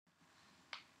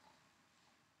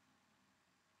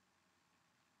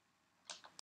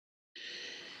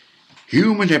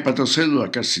Human hepatocellular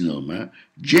carcinoma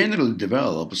generally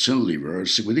develops in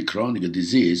livers with a chronic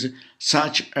disease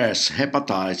such as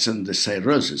hepatitis and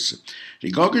cirrhosis.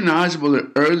 Recognizable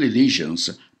early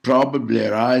lesions, probably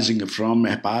arising from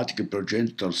hepatic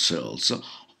progenitor cells,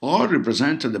 are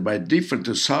represented by different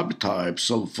subtypes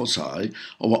of foci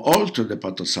of altered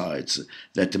hepatocytes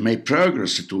that may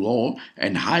progress to low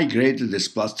and high-grade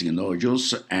dysplastic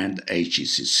nodules and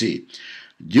HCC.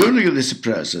 During this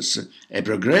process, a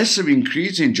progressive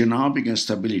increase in genomic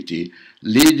instability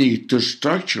leading to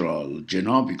structural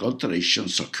genomic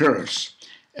alterations occurs.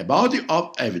 A body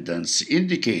of evidence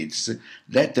indicates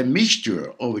that a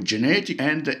mixture of genetic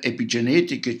and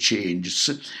epigenetic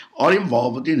changes are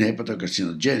involved in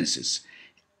hepatocarcinogenesis.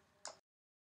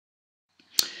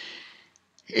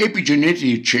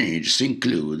 Epigenetic changes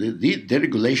include the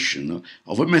deregulation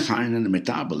of methionine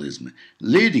metabolism,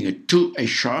 leading to a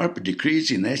sharp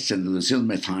decrease in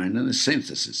S-adenosylmethionine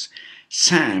synthesis.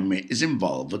 SAM is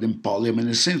involved in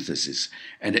polyamine synthesis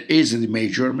and is the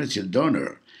major methyl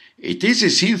donor. It is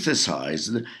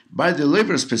synthesized by the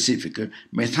liver-specific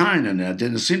methionine and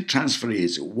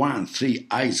adenosyltransferase 1,3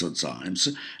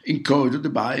 isozymes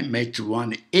encoded by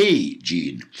MAT1A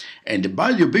gene and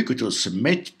by the ubiquitous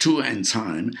MET2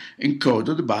 enzyme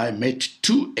encoded by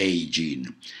MAT2A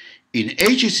gene. In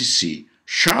HCC,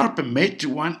 sharp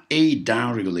MET1A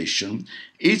downregulation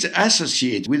is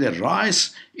associated with a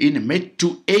rise in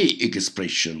MET2A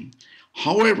expression.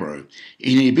 However,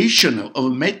 inhibition of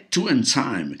MET2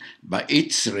 enzyme by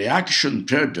its reaction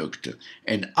product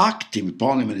and active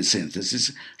polymer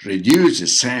synthesis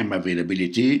reduces SAM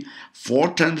availability for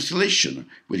transmethylation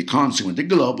with consequent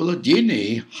global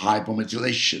DNA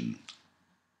hypomethylation.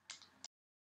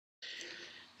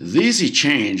 These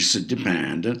changes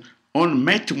depend on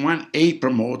MET1A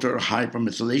promoter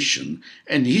hypermethylation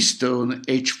and histone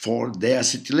H4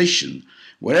 deacetylation,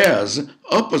 whereas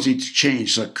opposite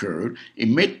changes occur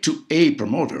in MET2A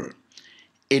promoter.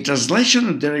 A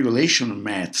translational deregulation of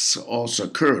METs also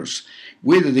occurs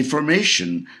with the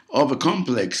formation of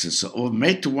complexes of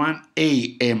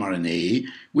MET1A mRNA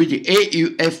with the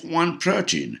AUF1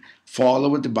 protein,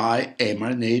 followed by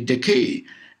mRNA decay,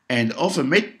 and of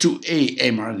MET2A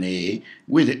mRNA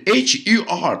with the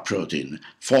HUR protein,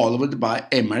 followed by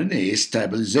mRNA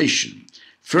stabilization.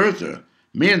 Further,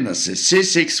 mRNAs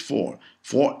C64,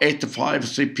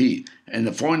 4853P,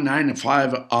 and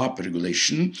 495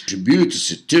 upregulation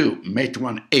contributes to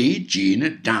MET1A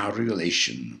gene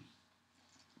downregulation.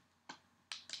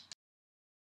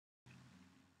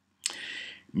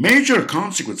 Major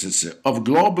consequences of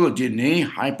global DNA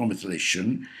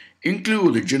hypomethylation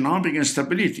include genomic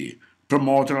instability,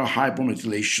 promoter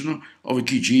hypomethylation of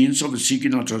key genes of the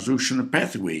signal transduction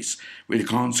pathways, with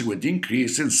consequent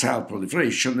increase in cell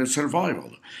proliferation and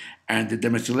survival, and the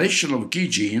demethylation of key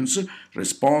genes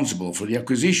responsible for the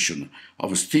acquisition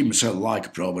of stem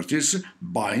cell-like properties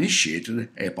by initiated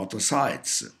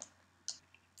hepatocytes.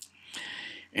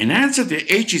 Enhanced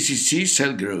HCC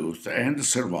cell growth and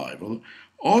survival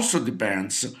also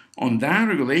depends on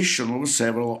downregulation of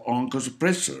several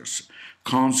oncosuppressors,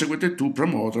 consequent to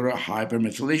promoter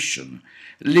hypermethylation,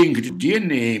 linked to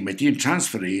DNA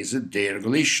methyltransferase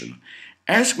deregulation,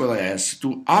 as well as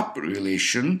to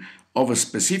upregulation of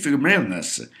specific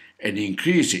mRNAs, an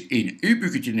increase in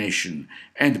ubiquitination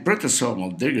and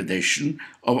proteasomal degradation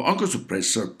of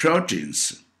oncosuppressor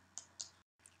proteins.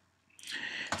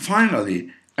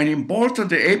 Finally, an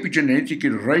important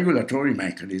epigenetic regulatory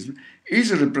mechanism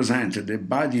is represented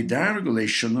by the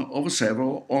downregulation of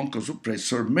several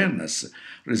oncosuppressor mRNAs,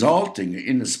 resulting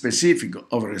in a specific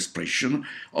overexpression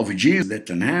of genes that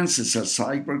enhance cell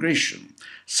cycle progression,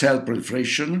 cell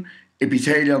proliferation,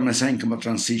 epithelial mesenchymal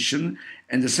transition,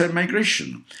 and cell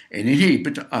migration, and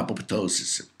inhibit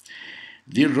apoptosis.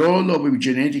 The role of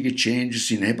genetic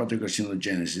changes in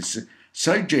hepatocarcinogenesis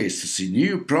suggests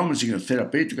new promising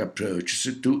therapeutic approaches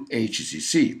to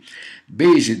HCC,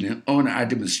 based on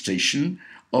administration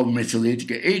of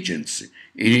methylating agents,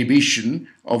 inhibition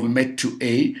of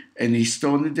MET2A and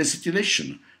histone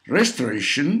deacetylation,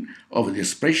 restoration of the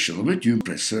expression of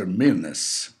tumor-suppressor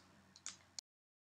mRNAs.